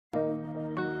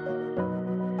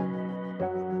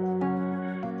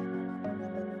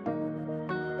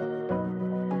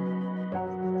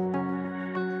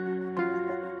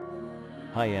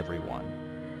Hi everyone.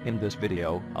 In this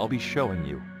video, I'll be showing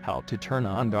you how to turn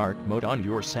on dark mode on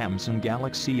your Samsung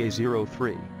Galaxy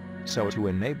A03. So to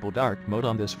enable dark mode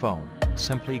on this phone,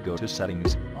 simply go to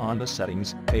Settings. On the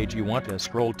Settings page you want to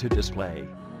scroll to Display.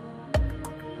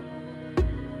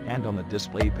 And on the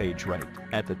display page right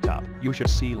at the top, you should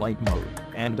see light mode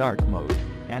and dark mode.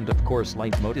 And of course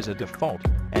light mode is a default,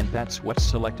 and that's what's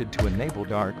selected to enable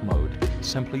dark mode.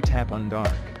 Simply tap on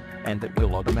dark, and it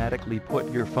will automatically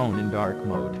put your phone in dark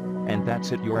mode, and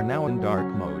that's it, you are now in dark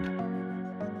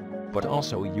mode. But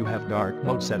also you have dark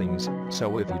mode settings,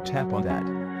 so if you tap on that,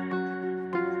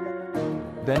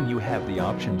 then you have the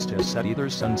options to set either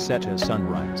sunset to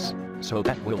sunrise, so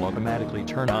that will automatically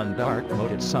turn on dark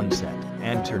mode at sunset,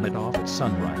 and turn it off at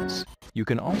sunrise. You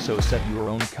can also set your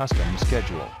own custom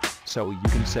schedule, so you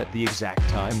can set the exact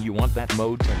time you want that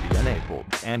mode to be enabled,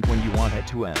 and when you want it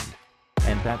to end.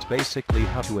 And that's basically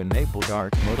how to enable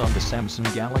dark mode on the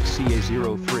Samsung Galaxy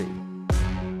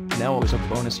A03. Now as a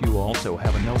bonus you also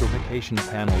have a notification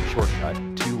panel shortcut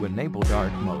to enable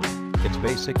dark mode. It's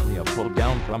basically a pull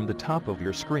down from the top of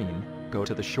your screen, go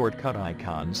to the shortcut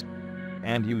icons,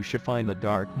 and you should find the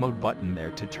dark mode button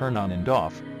there to turn on and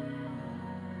off.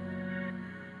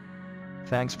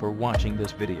 Thanks for watching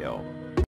this video.